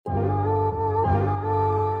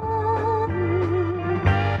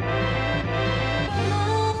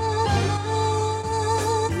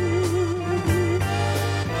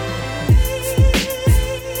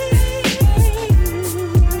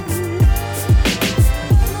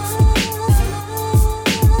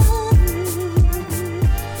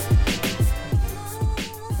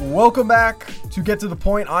Welcome back to Get to the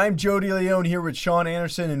Point. I'm Joe DeLeon here with Sean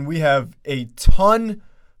Anderson, and we have a ton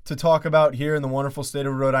to talk about here in the wonderful state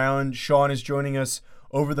of Rhode Island. Sean is joining us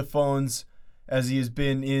over the phones as he has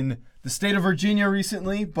been in the state of Virginia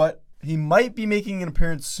recently, but he might be making an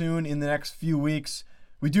appearance soon in the next few weeks.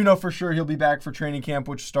 We do know for sure he'll be back for training camp,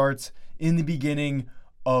 which starts in the beginning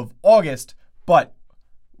of August, but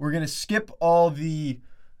we're going to skip all the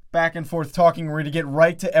back and forth talking. We're going to get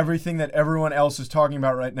right to everything that everyone else is talking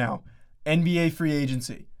about right now. NBA free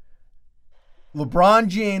agency. LeBron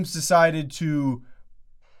James decided to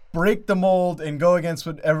break the mold and go against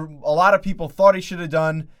what a lot of people thought he should have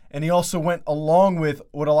done, and he also went along with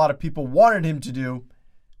what a lot of people wanted him to do,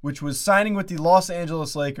 which was signing with the Los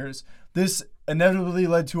Angeles Lakers. This inevitably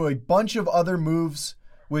led to a bunch of other moves,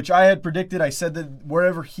 which I had predicted. I said that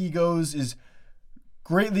wherever he goes is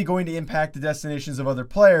greatly going to impact the destinations of other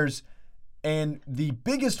players. And the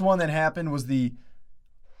biggest one that happened was the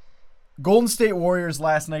Golden State Warriors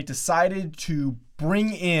last night decided to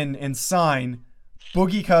bring in and sign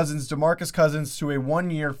Boogie Cousins, DeMarcus Cousins, to a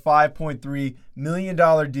 1-year, $5.3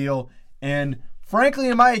 million deal. And frankly,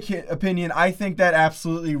 in my opinion, I think that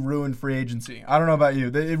absolutely ruined free agency. I don't know about you.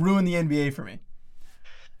 It ruined the NBA for me.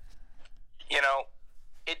 You know,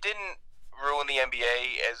 it didn't ruin the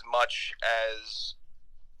NBA as much as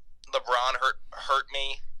LeBron hurt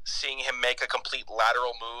me seeing him make a complete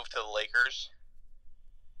lateral move to the Lakers.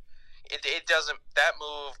 It doesn't, that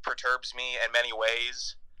move perturbs me in many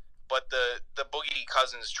ways, but the Boogie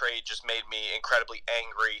Cousins trade just made me incredibly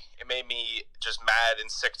angry. It made me just mad and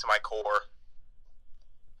sick to my core.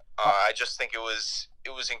 I just think it was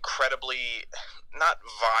incredibly, not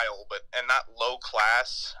vile, and not low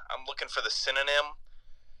class. I'm looking for the synonym,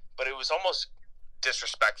 but it was almost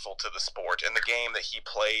disrespectful to the sport and the game that he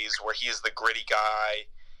plays, where he is the gritty guy,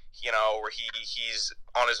 you know, where he's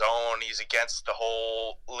on his own, he's against the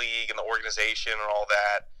whole league and the organization and all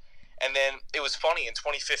that. And then it was funny, in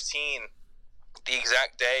 2015, the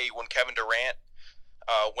exact day when Kevin Durant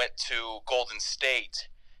went to Golden State,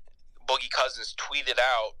 Boogie Cousins tweeted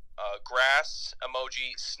out, grass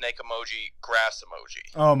emoji, snake emoji, grass emoji.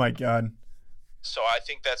 Oh my God. So I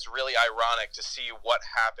think that's really ironic to see what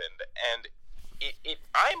happened. And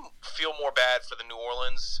I feel more bad for the New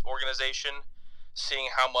Orleans organization, seeing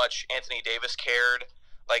how much Anthony Davis cared.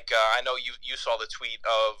 Like, I know you saw the tweet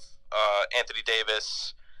of Anthony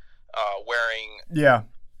Davis wearing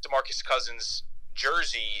DeMarcus Cousins'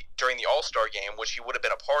 jersey during the All-Star game, which he would have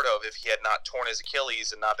been a part of if he had not torn his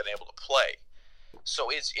Achilles and not been able to play. So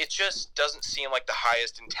it just doesn't seem like the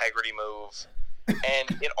highest integrity move. And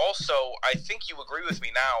it also, I think you agree with me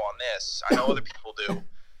now on this, I know other people do,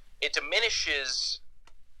 it diminishes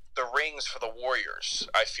the rings for the Warriors,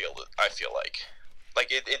 I feel like. Like,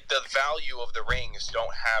 the value of the rings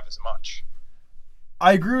don't have as much.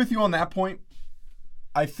 I agree with you on that point.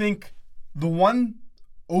 I think the one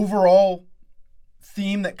overall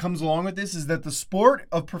theme that comes along with this is that the sport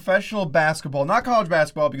of professional basketball, not college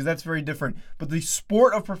basketball because that's very different, but the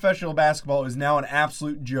sport of professional basketball is now an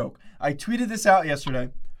absolute joke. I tweeted this out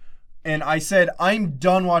yesterday, and I said, I'm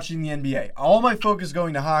done watching the NBA. All my focus is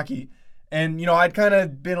going to hockey. And, you know, I'd kind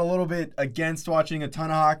of been a little bit against watching a ton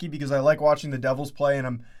of hockey because I like watching the Devils play, and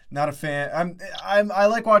I'm not a fan. I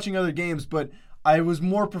like watching other games, but I was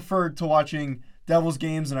more preferred to watching Devils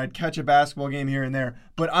games, and I'd catch a basketball game here and there.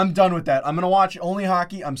 But I'm done with that. I'm going to watch only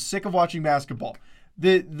hockey. I'm sick of watching basketball.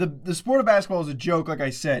 The sport of basketball is a joke, like I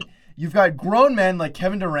said. You've got grown men like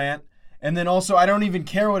Kevin Durant, and then also, I don't even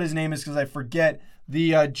care what his name is because I forget,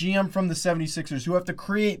 the GM from the 76ers, who have to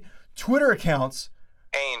create Twitter accounts.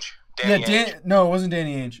 Danny Ainge. No, it wasn't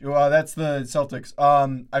Danny Ainge. That's the Celtics.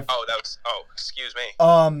 Excuse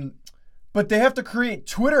me. But they have to create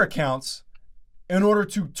Twitter accounts in order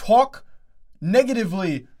to talk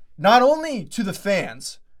negatively, not only to the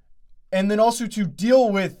fans, and then also to deal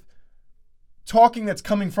with talking that's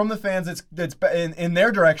coming from the fans that's in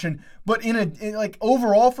their direction, but in like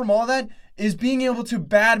overall from all that is being able to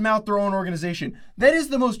badmouth their own organization. That is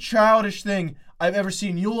the most childish thing I've ever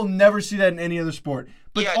seen. You will never see that in any other sport.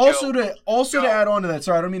 But to add on to that,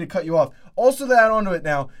 sorry, I don't mean to cut you off. Also to add on to it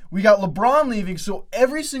now, we got LeBron leaving, so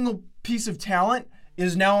every single piece of talent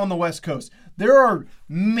is now on the West Coast. There are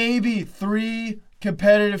maybe 3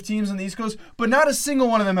 competitive teams on the East Coast, but not a single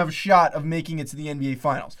one of them have a shot of making it to the NBA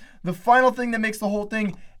Finals. The final thing that makes the whole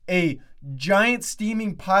thing a giant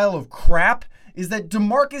steaming pile of crap is that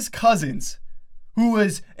DeMarcus Cousins, who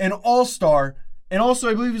is an all-star, and also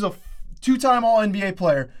I believe he's a 2-time All-NBA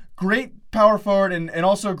player, great power forward and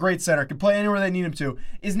also a great center, can play anywhere they need him to,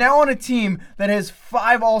 is now on a team that has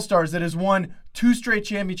 5 all-stars that has won 2 straight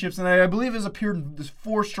championships, and I believe has appeared in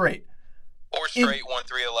 4 straight. Or straight won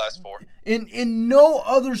 3 of the last 4. In no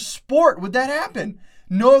other sport would that happen.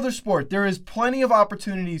 No other sport. There is plenty of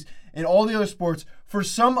opportunities in all the other sports for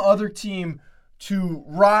some other team to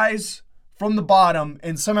rise from the bottom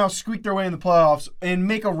and somehow squeak their way in the playoffs and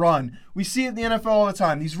make a run. We see it in the NFL all the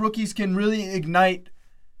time. These rookies can really ignite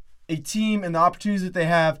a team and the opportunities that they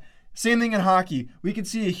have. Same thing in hockey. We can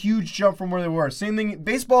see a huge jump from where they were. Same thing.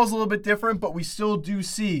 Baseball is a little bit different, but we still do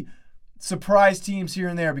see surprise teams here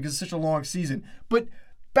and there because it's such a long season. But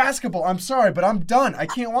basketball, I'm sorry, but I'm done. I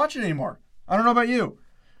can't watch it anymore. I don't know about you.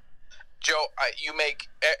 Joe, you make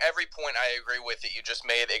every point I agree with that you just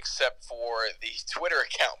made, except for the Twitter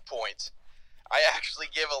account point. I actually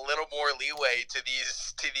give a little more leeway to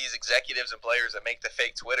these executives and players that make the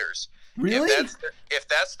fake Twitters. Really? If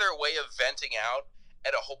that's their way of venting out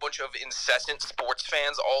at a whole bunch of incessant sports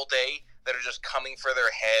fans all day that are just coming for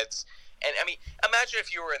their heads. And, I mean, imagine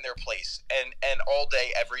if you were in their place and all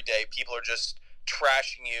day, every day, people are just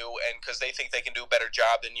trashing you and because they think they can do a better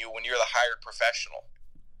job than you when you're the hired professional.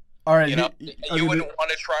 All right. You wouldn't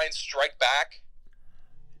want to try and strike back?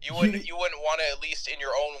 You wouldn't want to, at least in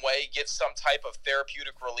your own way, get some type of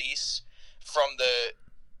therapeutic release from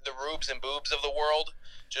the rubes and boobs of the world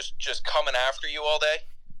just coming after you all day?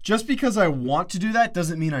 Just because I want to do that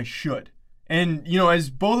doesn't mean I should. And, as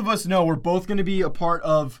both of us know, we're both going to be a part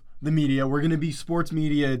of the media. We're going to be sports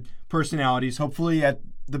media personalities, hopefully at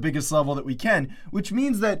the biggest level that we can, which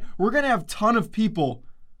means that we're going to have a ton of people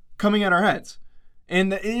coming at our heads.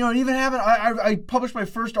 And, it even happened, I published my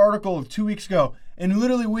first article 2 weeks ago, and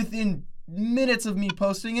literally within minutes of me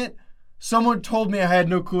posting it, someone told me I had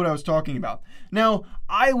no clue what I was talking about. Now,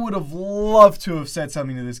 I would have loved to have said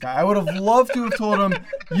something to this guy. I would have loved to have told him,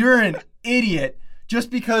 you're an idiot, just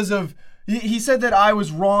because of, he said that I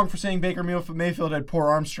was wrong for saying Baker Mayfield had poor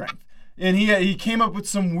arm strength. And he came up with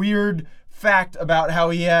some weird fact about how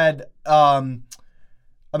he had the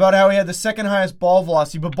second highest ball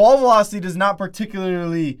velocity, but ball velocity does not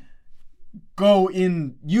particularly go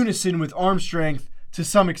in unison with arm strength to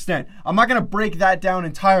some extent. I'm not going to break that down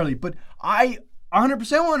entirely, but I 100%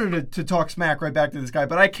 wanted to talk smack right back to this guy,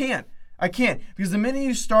 but I can't. Because the minute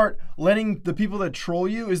you start letting the people that troll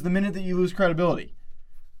you is the minute that you lose credibility.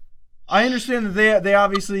 I understand that they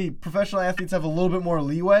obviously, professional athletes have a little bit more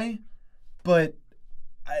leeway, but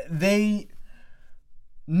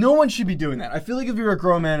no one should be doing that. I feel like if you're a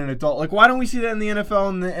grown man and adult, like why don't we see that in the NFL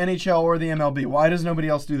and the NHL or the MLB? Why does nobody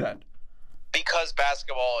else do that? Because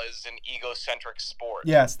basketball is an egocentric sport.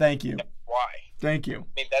 Yes, thank you. Why? Thank you.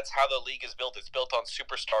 I mean, that's how the league is built. It's built on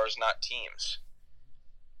superstars, not teams.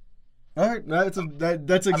 All right,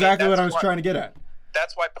 that's exactly what I was trying to get at.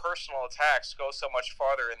 That's why personal attacks go so much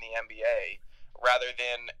farther in the NBA rather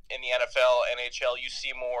than in the NFL, NHL. You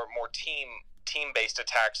see more team-based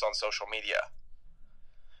attacks on social media.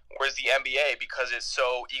 Whereas the NBA, because it's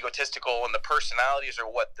so egotistical and the personalities are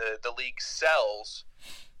what the league sells,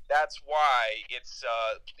 that's why it's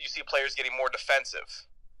you see players getting more defensive,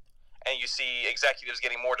 and you see executives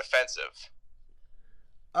getting more defensive.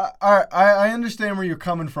 I understand where you're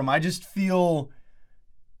coming from. I just feel,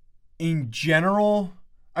 in general,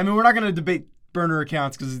 I mean, we're not going to debate burner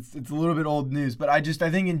accounts because it's a little bit old news, but I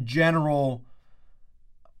think in general,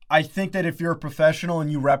 I think that if you're a professional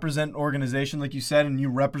and you represent an organization, like you said, and you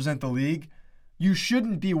represent the league, you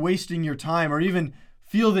shouldn't be wasting your time or even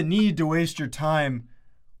feel the need to waste your time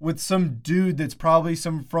with some dude that's probably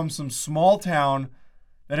from some small town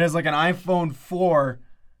that has like an iPhone 4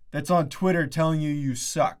 that's on Twitter telling you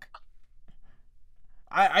suck.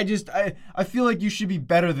 I feel like you should be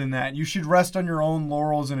better than that. You should rest on your own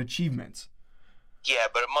laurels and achievements. Yeah,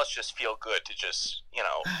 but it must just feel good to just,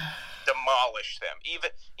 demolish them. Even,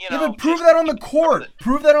 but prove that on the court.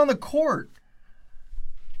 Prove that on the court.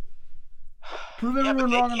 Prove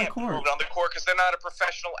everyone wrong on the court. Prove it on the court because they're not a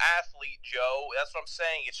professional athlete, Joe. That's what I'm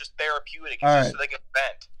saying. It's just therapeutic. It's just so they can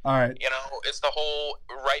vent. All right. It's the whole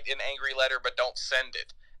write an angry letter but don't send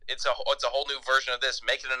it. It's a whole new version of this.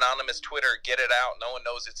 Make an anonymous Twitter, get it out. No one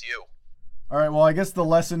knows it's you. All right, well, I guess the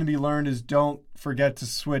lesson to be learned is don't forget to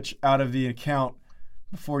switch out of the account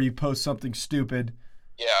before you post something stupid.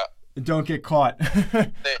 Yeah. And don't get caught.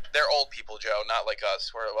 They're old people, Joe, not like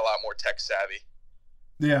us. We're a lot more tech savvy.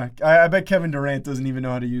 Yeah, I bet Kevin Durant doesn't even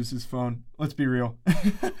know how to use his phone. Let's be real.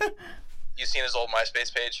 You seen his old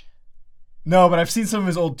MySpace page? No, but I've seen some of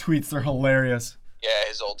his old tweets. They're hilarious. Yeah,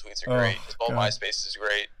 his old tweets are great. His old MySpace is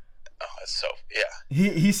great. Oh, that's so,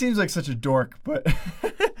 yeah. He seems like such a dork, but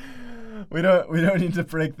we don't need to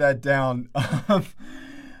break that down.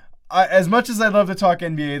 As much as I'd love to talk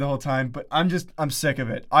NBA the whole time, but I'm sick of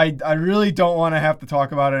it. I really don't want to have to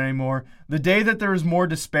talk about it anymore. The day that there is more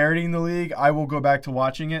disparity in the league, I will go back to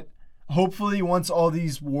watching it. hopefully once all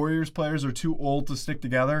these Warriors players are too old to stick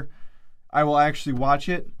together, I will actually watch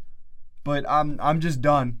it. But I'm just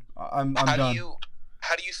done. I'm done.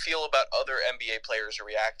 How do you feel about other NBA players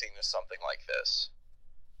reacting to something like this?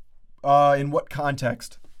 In what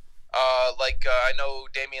context? I know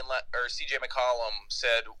CJ McCollum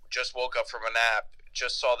said, just woke up from a nap,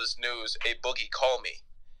 just saw this news, a boogie call me.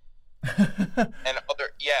 And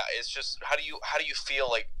it's just how do you feel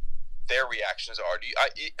like their reactions are?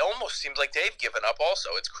 It almost seems like they've given up also.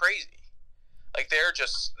 It's crazy. Like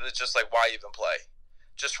it's just like, why even play?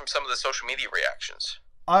 Just from some of the social media reactions.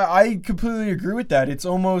 I completely agree with that. It's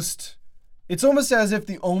almost as if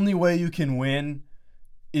the only way you can win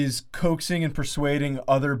is coaxing and persuading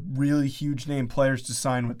other really huge name players to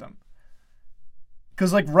sign with them.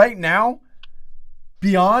 Because like right now,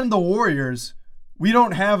 beyond the Warriors, we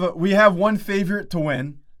have one favorite to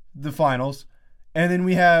win the finals, and then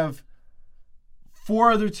we have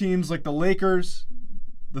 4 other teams like the Lakers,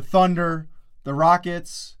 the Thunder, the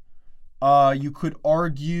Rockets. You could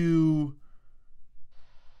argue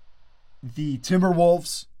the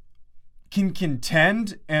Timberwolves can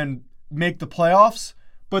contend and make the playoffs,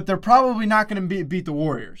 but they're probably not going to beat the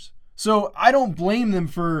Warriors. So I don't blame them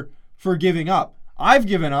for giving up. I've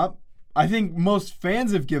given up. I think most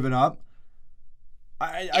fans have given up.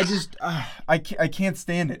 I can't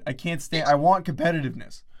stand it. I want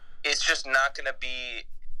competitiveness. It's just not going to be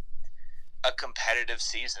a competitive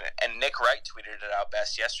season. And Nick Wright tweeted it out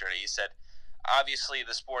best yesterday. He said, obviously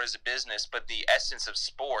the sport is a business, but the essence of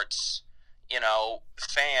sports,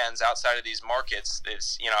 fans outside of these markets,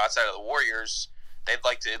 outside of the Warriors, they'd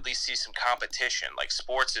like to at least see some competition. Like,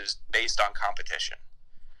 sports is based on competition.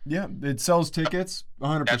 Yeah, it sells tickets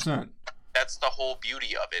 100%. That's the whole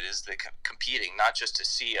beauty of it, is the competing, not just to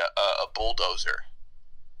see a bulldozer.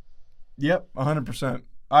 Yep, 100%.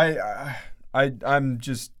 I'm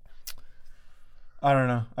just, I don't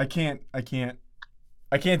know. I can't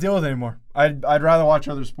deal with it anymore. I'd rather watch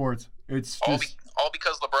other sports. It's just all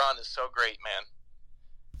because LeBron is so great, man.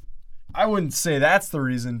 I wouldn't say that's the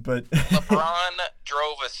reason, but LeBron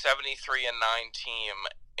drove a 73-9 team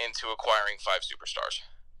into acquiring 5 superstars.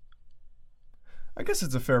 I guess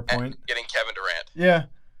it's a fair point. And getting Kevin Durant. Yeah.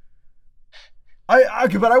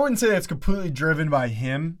 But I wouldn't say that's completely driven by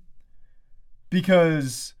him,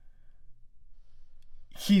 because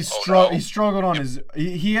he has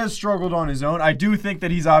struggled on his own. I do think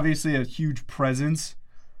that he's obviously a huge presence,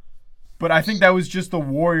 but I think that was just the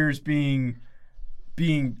Warriors being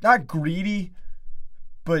not greedy,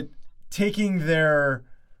 but taking their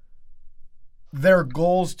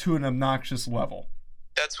goals to an obnoxious level.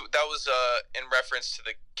 That was in reference to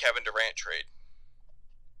the Kevin Durant trade.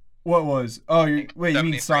 What was? Oh, you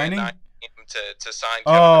mean signing? To sign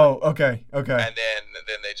Kevin Durant. Okay. And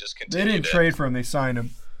then they just continued. They didn't trade for him. They signed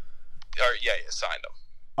him. Signed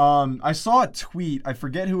him. I saw a tweet. I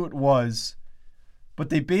forget who it was, but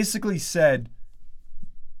they basically said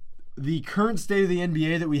the current state of the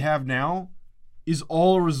NBA that we have now is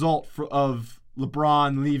all a result of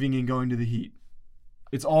LeBron leaving and going to the Heat.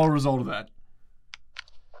 It's all a result of that.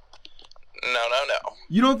 No.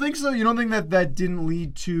 You don't think so? You don't think that didn't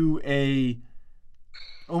lead to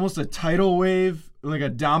almost a tidal wave, like a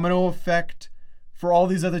domino effect for all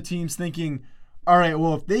these other teams thinking, all right,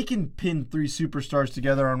 well, if they can pin 3 superstars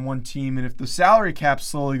together on one team, and if the salary cap's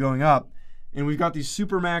slowly going up, and we've got these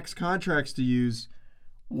supermax contracts to use,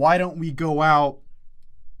 why don't we go out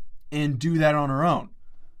and do that on our own?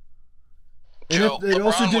 And it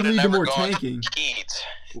also did lead to more tanking.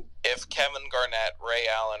 If Kevin Garnett, Ray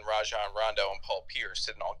Allen, Rajon Rondo, and Paul Pierce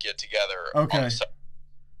didn't all get together. Okay.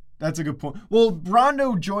 That's a good point. Well,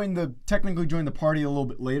 Rondo technically joined the party a little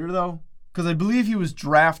bit later, though, because I believe he was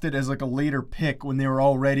drafted as like a later pick when they were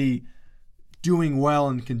already doing well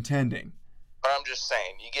and contending. But I'm just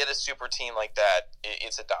saying, you get a super team like that,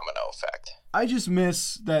 it's a domino effect. I just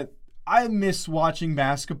miss that. I miss watching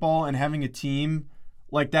basketball and having a team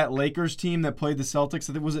like that Lakers team that played the Celtics.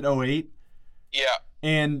 I think was it 2008? Yeah.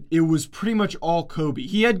 And it was pretty much all Kobe.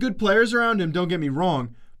 He had good players around him, don't get me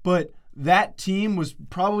wrong, but that team was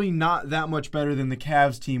probably not that much better than the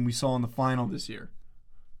Cavs team we saw in the final this year.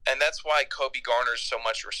 And that's why Kobe garners so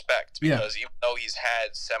much respect, because even though he's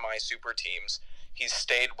had semi-super teams, he's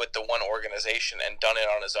stayed with the one organization and done it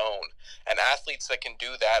on his own. And athletes that can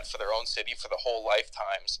do that for their own city for the whole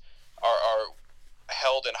lifetimes are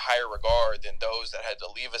held in higher regard than those that had to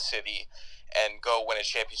leave a city and go win a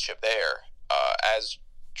championship there. As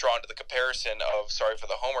drawn to the comparison of, sorry for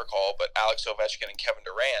the homer call, but Alex Ovechkin and Kevin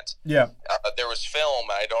Durant. Yeah. There was film,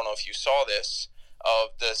 and I don't know if you saw this, of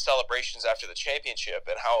the celebrations after the championship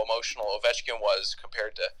and how emotional Ovechkin was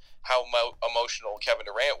compared to how emotional Kevin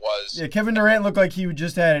Durant was. Yeah, Kevin Durant looked like he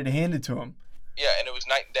just had it handed to him. Yeah, and it was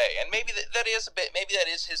night and day. And maybe that is a bit. Maybe that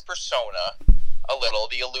is his persona, a little,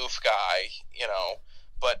 the aloof guy,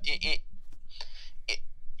 But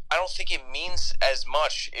I don't think it means as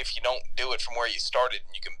much if you don't do it from where you started,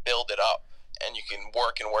 and you can build it up, and you can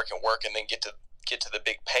work and work and work, and then get to the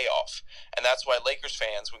big payoff. And that's why Lakers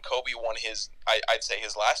fans, when Kobe won I'd say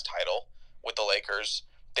his last title with the Lakers,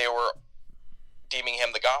 they were deeming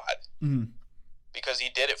him the god because he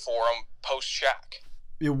did it for him post Shaq.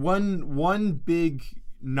 Yeah, one big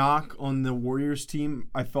knock on the Warriors team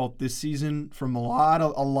I felt this season from a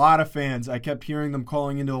lot of fans. I kept hearing them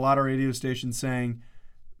calling into a lot of radio stations saying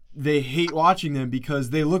they hate watching them because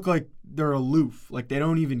they look like they're aloof, like they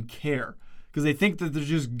don't even care because they think that they're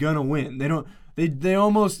just gonna win. They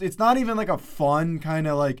almost, it's not even like a fun kind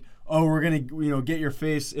of like, oh, we're gonna get your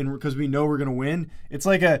face and because we know we're gonna win. It's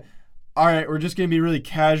like all right, we're just gonna be really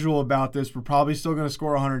casual about this. We're probably still gonna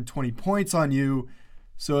score 120 points on you.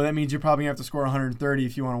 So that means you're probably going to have to score 130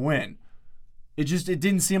 if you want to win. It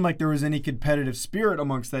didn't seem like there was any competitive spirit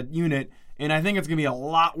amongst that unit, and I think it's going to be a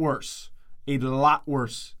lot worse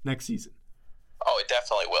next season. Oh, it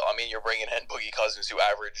definitely will. I mean, you're bringing in Boogie Cousins, who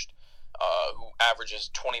averages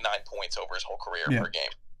 29 points over his whole career per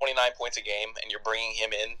game. 29 points a game, and you're bringing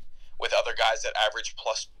him in with other guys that average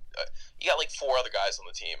plus. You got like 4 other guys on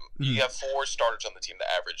the team. Mm-hmm. You have 4 starters on the team that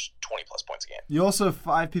average 20-plus points a game. You also have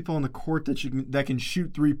 5 people on the court that can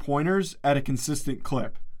shoot 3-pointers at a consistent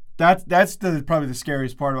clip. That's probably the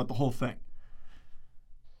scariest part about the whole thing.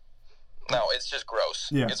 No, it's just gross.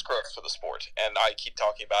 Yeah. It's gross for the sport, and I keep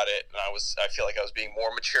talking about it. And I feel like I was being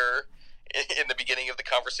more mature in the beginning of the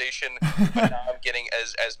conversation, but now I'm getting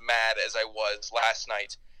as mad as I was last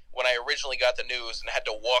night when I originally got the news and had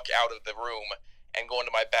to walk out of the room and go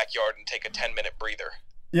into my backyard and take a 10-minute breather.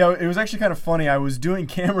 Yeah, it was actually kind of funny. I was doing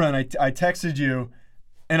camera and I texted you,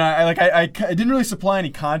 and I didn't really supply any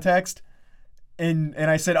context, and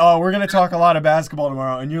I said, oh, we're gonna talk a lot of basketball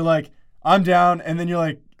tomorrow, and you're like, I'm down, and then you're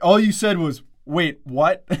like, all you said was, wait,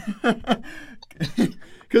 what?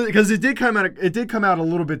 Because it did come out a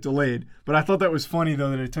little bit delayed, but I thought that was funny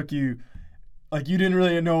though that it took you, like you didn't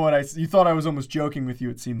really know you thought I was almost joking with you.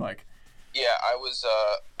 It seemed like. Yeah, I was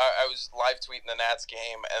live tweeting the Nats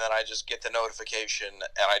game, and then I just get the notification,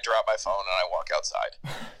 and I drop my phone, and I walk outside.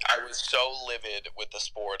 I was so livid with the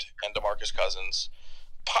sport and DeMarcus Cousins,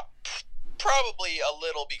 probably a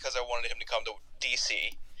little because I wanted him to come to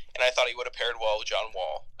D.C., and I thought he would have paired well with John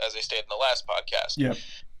Wall, as I stated in the last podcast. Yeah.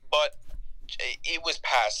 But it was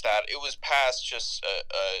past that. It was past just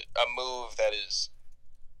a move that is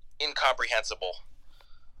incomprehensible.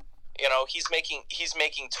 He's making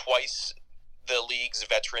twice the league's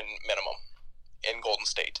veteran minimum in Golden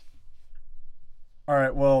State. All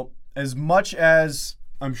right, well, as much as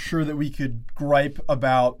I'm sure that we could gripe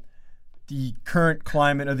about the current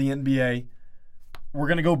climate of the NBA, we're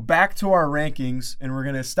going to go back to our rankings, and we're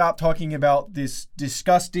going to stop talking about this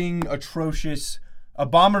disgusting, atrocious,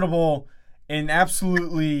 abominable, and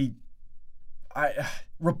absolutely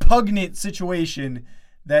repugnant situation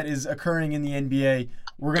that is occurring in the NBA.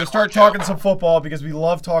 We're going to start talking some football because we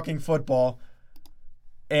love talking football.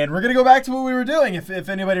 And we're going to go back to what we were doing. If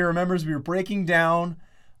anybody remembers, we were breaking down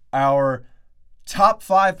our top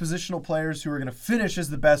 5 positional players who are going to finish as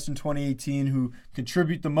the best in 2018, who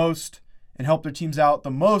contribute the most and help their teams out the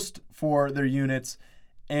most for their units.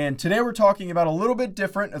 And today we're talking about a little bit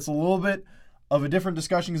different. It's a little bit of a different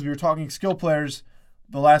discussion because we were talking skill players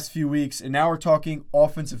the last few weeks, and now we're talking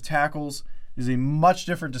offensive tackles. It's a much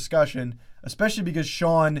different discussion, especially because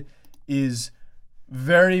Sean is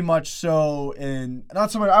very much so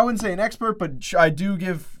not so much, I wouldn't say an expert, but I do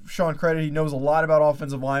give Sean credit. He knows a lot about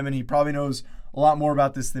offensive linemen. He probably knows a lot more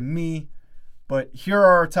about this than me. But here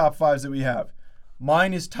are our top 5s that we have.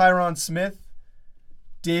 Mine is Tyron Smith,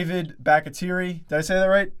 David Bakhtiari. Did I say that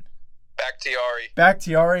right?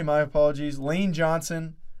 Bakhtiari, my apologies. Lane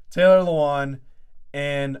Johnson, Taylor Lewan,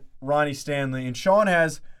 and Ronnie Stanley. And Sean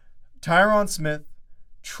has Tyron Smith,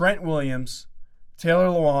 Trent Williams, Taylor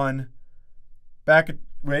Lewan,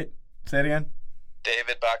 wait, say it again.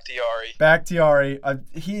 David Bakhtiari. Bakhtiari.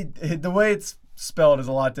 The way it's spelled is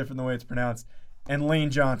a lot different than the way it's pronounced. And Lane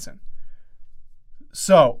Johnson.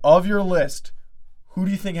 So, of your list, who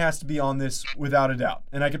do you think has to be on this without a doubt?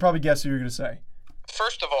 And I could probably guess who you're going to say.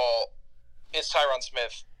 First of all, it's Tyron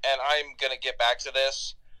Smith, and I'm going to get back to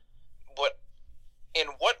this. In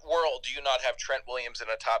what world do you not have Trent Williams in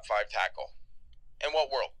a top 5 tackle? In what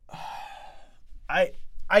world? I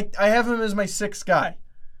have him as my 6th guy.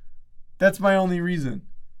 That's my only reason.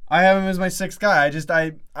 I have him as my sixth guy.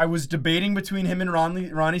 I was debating between him and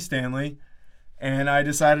Ronnie Stanley, and I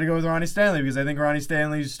decided to go with Ronnie Stanley because I think Ronnie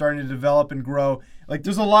Stanley is starting to develop and grow. Like,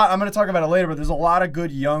 there's a lot, I'm going to talk about it later, but there's a lot of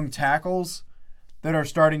good young tackles that are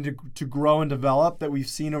starting to grow and develop that we've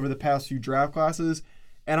seen over the past few draft classes,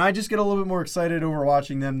 and I just get a little bit more excited over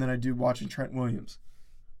watching them than I do watching Trent Williams.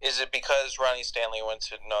 Is it because Ronnie Stanley went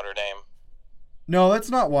to Notre Dame? No, that's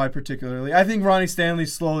not why particularly. I think Ronnie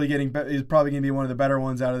Stanley's slowly is probably going to be one of the better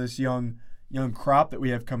ones out of this young crop that we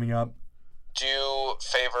have coming up. Do you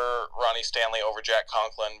favor Ronnie Stanley over Jack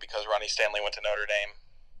Conklin because Ronnie Stanley went to Notre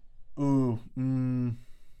Ooh, Dame?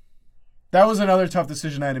 that was another tough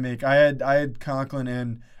decision I had to make. I had Conklin,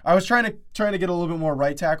 and I was trying to get a little bit more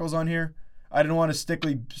right tackles on here. I didn't want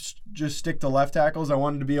to just stick to left tackles. I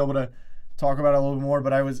wanted to be able to talk about it a little bit more,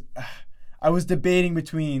 but I was debating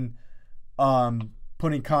between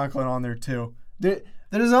putting Conklin on there too.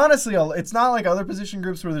 There's honestly it's not like other position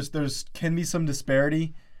groups where there's can be some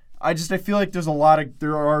disparity. I feel like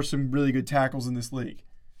there are some really good tackles in this league.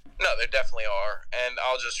 No, there definitely are, and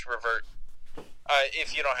I'll just revert.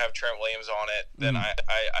 If you don't have Trent Williams on it, then I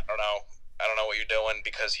don't know. I don't know what you're doing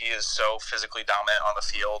because he is so physically dominant on the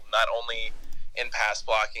field, not only in pass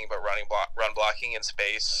blocking but run blocking in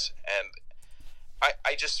space. And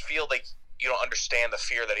I just feel like you don't understand the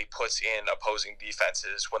fear that he puts in opposing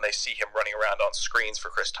defenses when they see him running around on screens for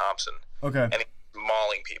Chris Thompson. Okay. And he's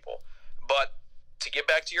mauling people. But to get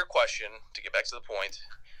back to your question, to get back to the point,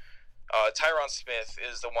 Tyron Smith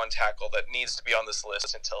is the one tackle that needs to be on this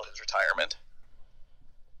list until his retirement.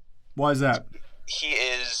 Why is that? He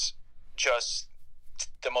is just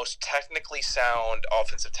the most technically sound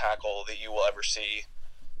offensive tackle that you will ever see.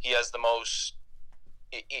 He has the most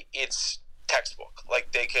it's textbook.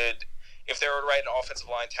 Like, they could, if they were to write an offensive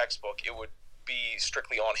line textbook, it would be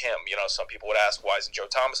strictly on him. You know, some people would ask, why isn't Joe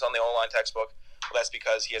Thomas on the O-line textbook? Well, that's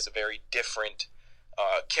because he has a very different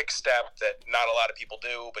kick step that not a lot of people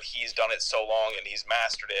do, but he's done it so long and he's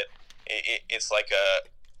mastered it. It's like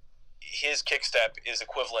his kick step is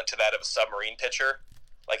equivalent to that of a submarine pitcher,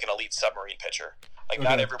 like an elite submarine pitcher. Like,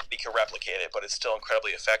 not everybody can replicate it, but it's still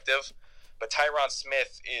incredibly effective. But Tyron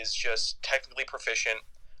Smith is just technically proficient.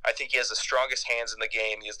 I think he has the strongest hands in the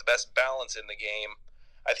game. He has the best balance in the game.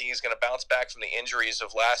 I think he's going to bounce back from the injuries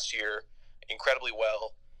of last year incredibly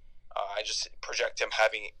well. I just project him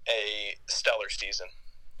having a stellar season.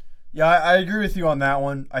 Yeah, I agree with you on that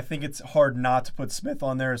one. I think it's hard not to put Smith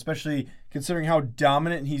on there, especially considering how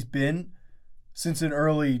dominant he's been since an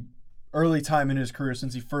early time in his career,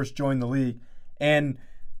 since he first joined the league. And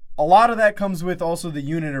a lot of that comes with also the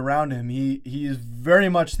unit around him. He is very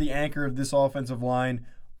much the anchor of this offensive line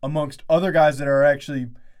amongst other guys that are actually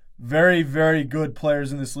very, very good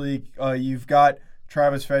players in this league. You've got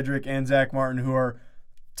Travis Frederick and Zach Martin, who are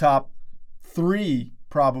top 3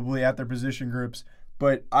 probably at their position groups.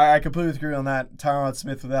 But I completely agree on that. Tyron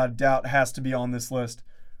Smith, without a doubt, has to be on this list.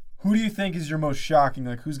 Who do you think is your most shocking?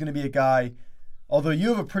 Like, who's going to be a guy, although you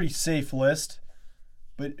have a pretty safe list,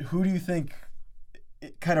 but who do you think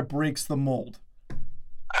it kind of breaks the mold?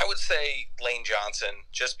 I would say Lane Johnson,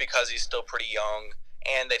 just because he's still pretty young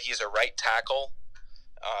and that he's a right tackle.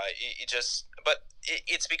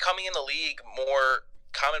 It's becoming in the league more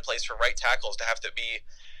commonplace for right tackles to have to be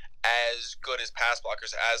as good as pass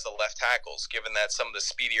blockers as the left tackles, given that some of the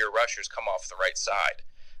speedier rushers come off the right side.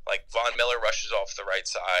 Like, Von Miller rushes off the right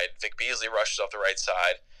side, Vic Beasley rushes off the right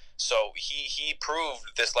side. So he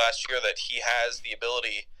proved this last year that he has the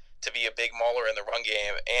ability to be a big mauler in the run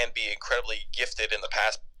game and be incredibly gifted in the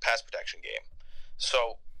pass protection game.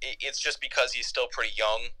 So it's just because he's still pretty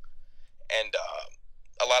young, and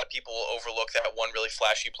a lot of people overlook that one really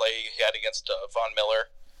flashy play he had against Von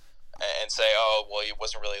Miller and say, oh, well, he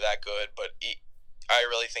wasn't really that good. But I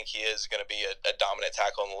really think he is going to be a dominant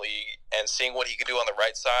tackle in the league. And seeing what he can do on the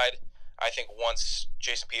right side, I think once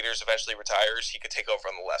Jason Peters eventually retires, he could take over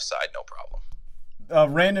on the left side, no problem.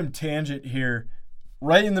 Random tangent here.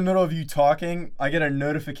 Right in the middle of you talking, I get a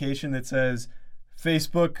notification that says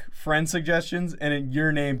Facebook friend suggestions, and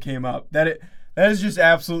your name came up. That is just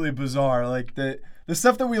absolutely bizarre. Like, the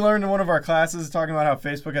stuff that we learned in one of our classes talking about how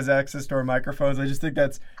Facebook has access to our microphones, I just think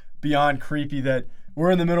that's beyond creepy that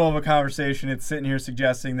we're in the middle of a conversation. It's sitting here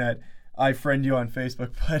suggesting that I friend you on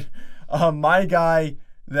Facebook. But my guy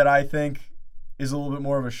that I think is a little bit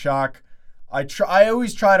more of a shock, I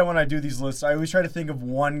always try to, when I do these lists, I always try to think of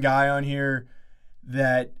one guy on here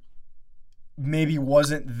that maybe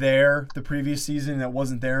wasn't there the previous season, that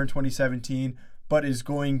wasn't there in 2017, but is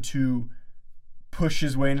going to push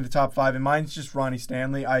his way into the top 5. And mine's just Ronnie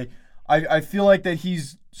Stanley. I feel like that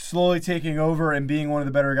he's slowly taking over and being one of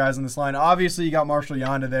the better guys on this line. Obviously, you got Marshall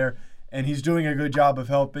Yanda there, and he's doing a good job of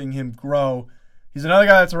helping him grow. He's another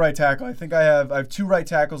guy that's a right tackle. I think I have 2 right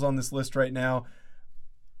tackles on this list right now.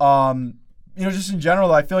 Just in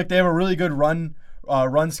general, I feel like they have a really good run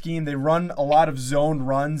scheme. They run a lot of zoned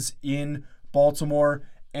runs in Baltimore,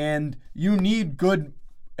 and you need good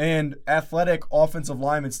and athletic offensive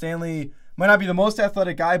linemen. Stanley might not be the most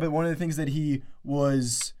athletic guy, but one of the things that he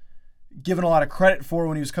was given a lot of credit for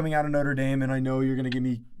when he was coming out of Notre Dame, and I know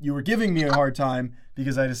you were giving me a hard time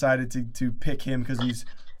because I decided to pick him because he's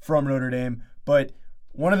from Notre Dame. But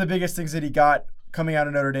one of the biggest things that he got coming out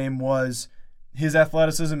of Notre Dame was his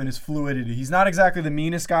athleticism and his fluidity. He's not exactly the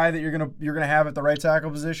meanest guy that you're gonna have at the right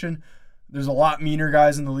tackle position. There's a lot meaner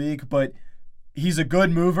guys in the league, but he's a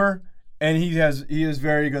good mover, and he has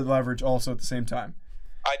very good leverage also at the same time.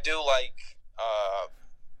 I do like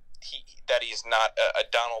that he's not a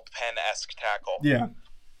Donald Penn-esque tackle. Yeah.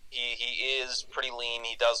 He is pretty lean.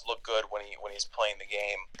 He does look good when he's playing the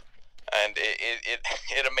game, and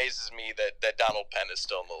it amazes me that Donald Penn is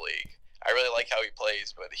still in the league. I really like how he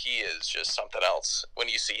plays, but he is just something else when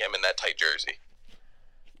you see him in that tight jersey.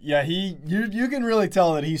 Yeah, you can really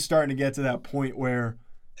tell that he's starting to get to that point where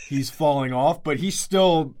he's falling off, but he's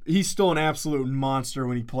still an absolute monster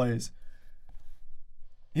when he plays.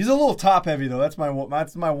 He's a little top heavy though. That's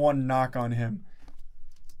my one knock on him.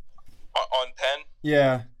 On Penn?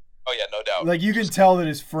 Yeah. Oh yeah, no doubt. Like you can tell that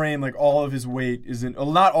his frame, like all of his weight isn't, well,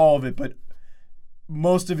 not all of it, but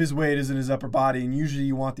most of his weight is in his upper body, and usually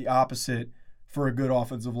you want the opposite for a good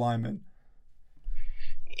offensive lineman.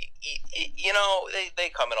 They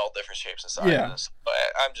come in all different shapes and sizes. Yeah. But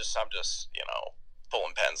I'm just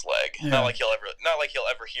pulling Penn's leg. Yeah. Not like he'll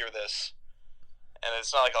ever hear this, and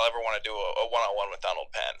it's not like I'll ever want to do a one-on-one with Donald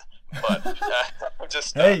Penn. But I'm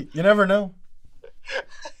just hey, you never know.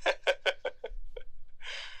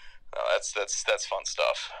 No, that's fun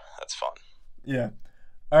stuff. That's fun. Yeah.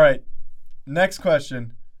 All right. Next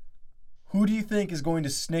question. Who do you think is going to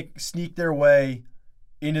sneak their way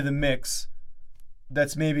into the mix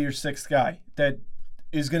that's maybe your 6th guy that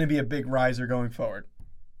is going to be a big riser going forward?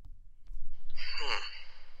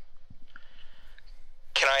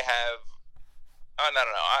 Can I have – no.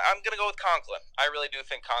 I'm going to go with Conklin. I really do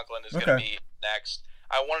think Conklin is going to be next.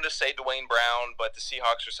 I wanted to say Dwayne Brown, but the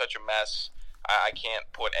Seahawks are such a mess. I can't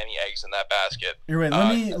put any eggs in that basket. You're right.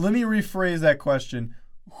 Let me rephrase that question.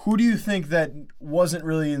 Who do you think that wasn't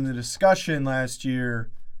really in the discussion last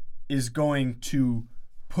year is going to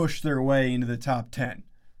push their way into the top 10?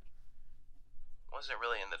 Wasn't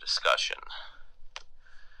really in the discussion.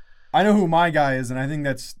 I know who my guy is, and I think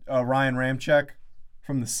that's Ryan Ramczyk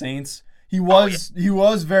from the Saints. He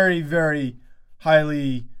was very, very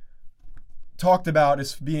highly talked about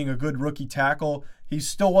as being a good rookie tackle. He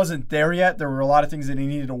still wasn't there yet. There were a lot of things that he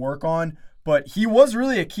needed to work on, but he was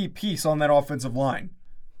really a key piece on that offensive line,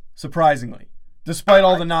 surprisingly, despite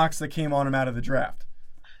all the knocks that came on him out of the draft.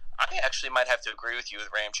 I actually might have to agree with you with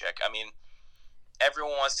Ramczyk. I mean,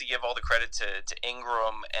 everyone wants to give all the credit to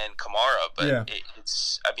Ingram and Kamara, but yeah.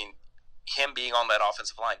 Him being on that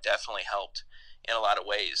offensive line definitely helped in a lot of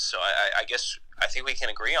ways. So I think we can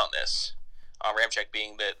agree on this, on Ramczyk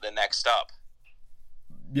being the next up.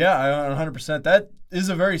 Yeah, 100%. That is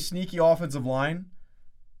a very sneaky offensive line.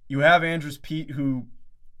 You have Andrus Peat, who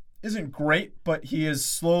isn't great, but he has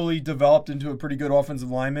slowly developed into a pretty good offensive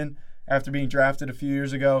lineman after being drafted a few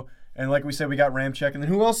years ago. And like we said, we got Ramczyk. And then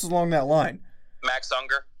who else is along that line? Max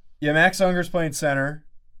Unger. Yeah, Max Unger's playing center.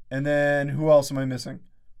 And then who else am I missing?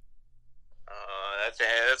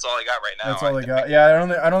 That's all I got right now. That's all I got. Yeah,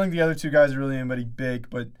 I don't think the other 2 guys are really anybody big.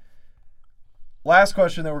 But last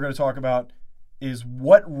question that we're going to talk about is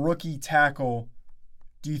what rookie tackle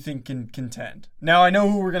do you think can contend? Now, I know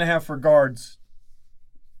who we're going to have for guards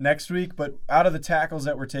next week, but out of the tackles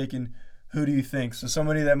that were taken, who do you think? So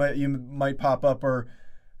somebody that might pop up or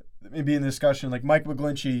maybe in the discussion, like Mike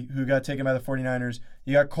McGlinchey, who got taken by the 49ers.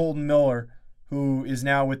 You got Colton Miller, who is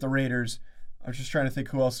now with the Raiders. I'm just trying to think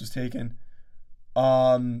who else was taken.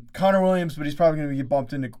 Connor Williams, but he's probably going to get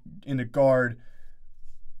bumped into guard.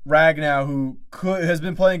 Ragnow, who has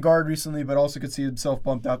been playing guard recently, but also could see himself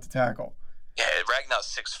bumped out to tackle. Yeah,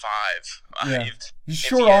 Ragnow's 6'5". Yeah. He's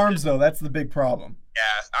short arms, though. That's the big problem. Yeah,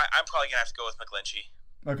 I'm probably going to have to go with McGlinchey.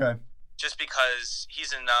 Okay. Just because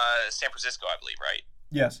he's in San Francisco, I believe, right?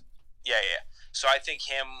 Yes. Yeah. So I think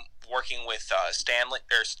him working with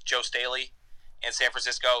Joe Staley in San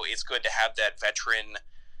Francisco, it's good to have that veteran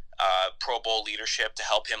Pro Bowl leadership to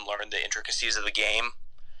help him learn the intricacies of the game.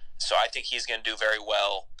 So I think he's going to do very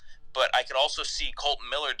well. But I could also see Colton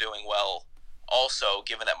Miller doing well also,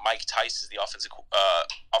 given that Mike Tice is the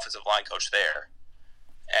offensive line coach there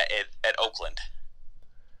at Oakland.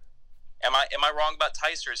 Am I wrong about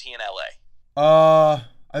Tice, or is he in LA?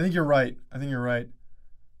 I think you're right.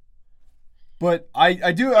 But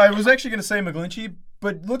I was actually going to say McGlinchey,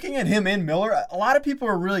 but looking at him and Miller, a lot of people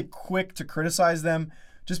are really quick to criticize them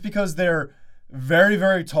just because they're very,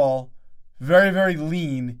 very tall, very, very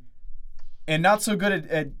lean, and not so good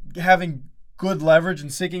at having good leverage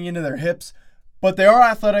and sinking into their hips. But they are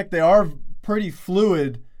athletic. They are pretty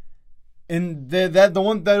fluid. And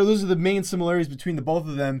those are the main similarities between the both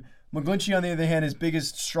of them. McGlinchey, on the other hand, his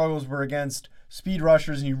biggest struggles were against speed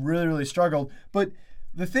rushers, and he really, really struggled. But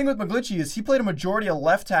the thing with McGlinchey is he played a majority of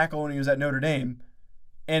left tackle when he was at Notre Dame,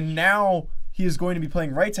 and now he is going to be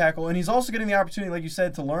playing right tackle, and he's also getting the opportunity, like you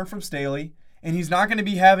said, to learn from Staley, and he's not going to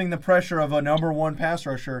be having the pressure of a number one pass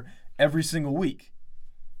rusher every single week.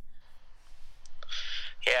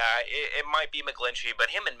 Yeah, it might be McGlinchey,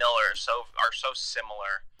 but him and Miller are so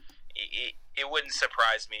similar. It wouldn't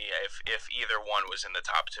surprise me if either one was in the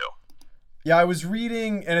top two. Yeah, I was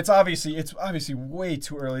reading, and it's obviously way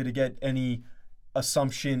too early to get any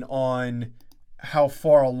assumption on how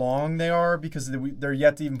far along they are because they're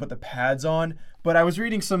yet to even put the pads on. But I was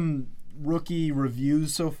reading some rookie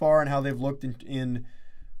reviews so far and how they've looked in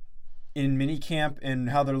minicamp and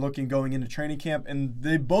how they're looking going into training camp,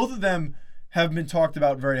 and both of them have been talked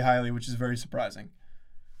about very highly, which is very surprising.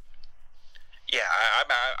 Yeah,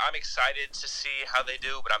 I'm excited to see how they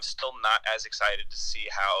do, but I'm still not as excited to see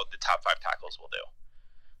how the top 5 tackles will do.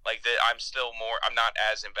 I'm not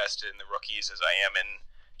as invested in the rookies as I am in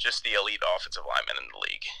just the elite offensive linemen in the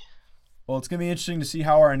league. Well, it's going to be interesting to see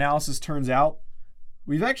how our analysis turns out.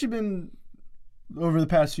 We've actually been, over the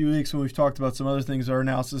past few weeks when we've talked about some other things, our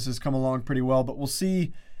analysis has come along pretty well, but we'll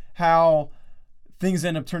see how things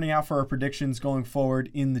end up turning out for our predictions going forward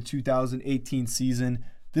in the 2018 season.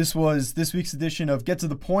 This was this week's edition of Get to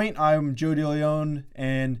the Point. I'm Joe DeLeon,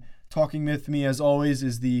 and talking with me, as always,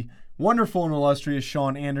 is the wonderful and illustrious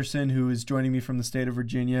Sean Anderson, who is joining me from the state of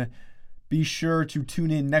Virginia. Be sure to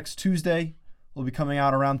tune in next Tuesday. We'll be coming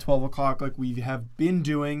out around 12 o'clock like we have been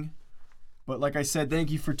doing. But like I said, thank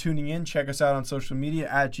you for tuning in. Check us out on social media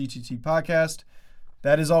at GTT Podcast.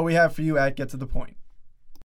 That is all we have for you at Get to the Point.